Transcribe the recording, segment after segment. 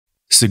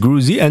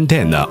Screw the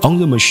antenna on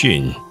the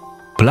machine.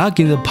 Plug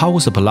in the power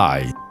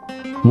supply.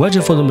 Wait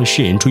for the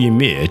machine to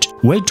emit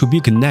wait to be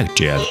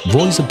connected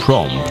voice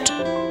prompt.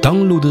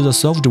 Download the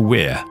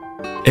software.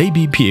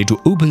 ABP to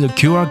open the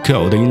QR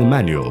code in the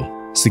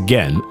manual.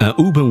 Scan and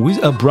open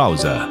with a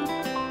browser.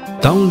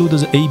 Download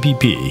the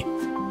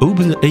app.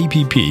 Open the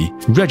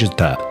app,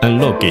 register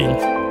and log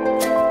in.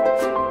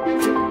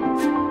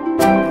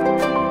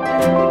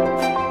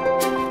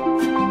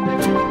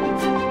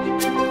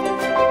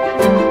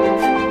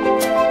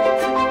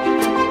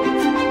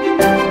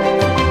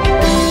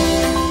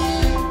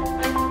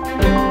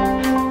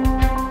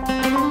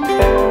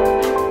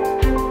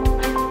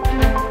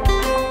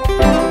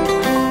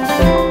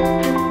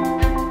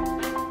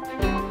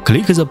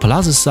 Click the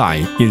plus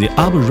sign in the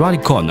upper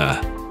right corner.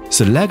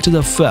 Select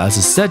the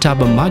first Set up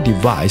my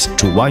device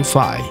to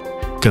Wi-Fi.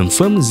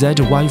 Confirm that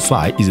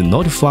Wi-Fi is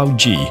not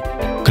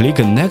 5G. Click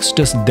Next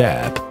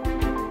step.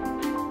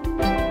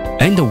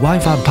 Enter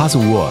Wi-Fi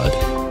password.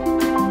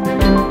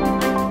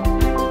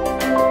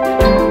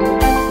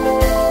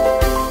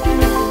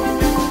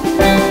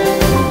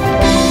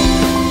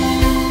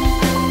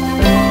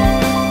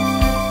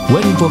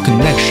 Waiting for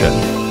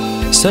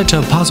connection. Set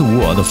a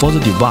password for the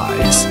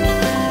device.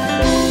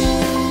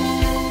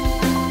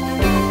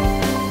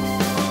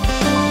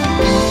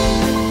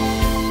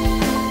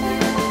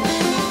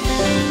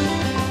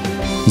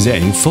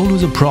 Then follow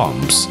the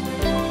prompts.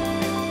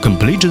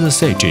 Complete the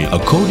setting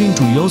according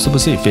to your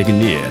specific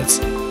needs,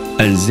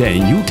 and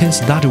then you can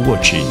start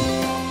watching.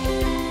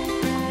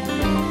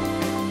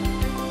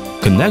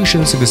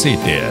 Connection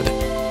succeeded.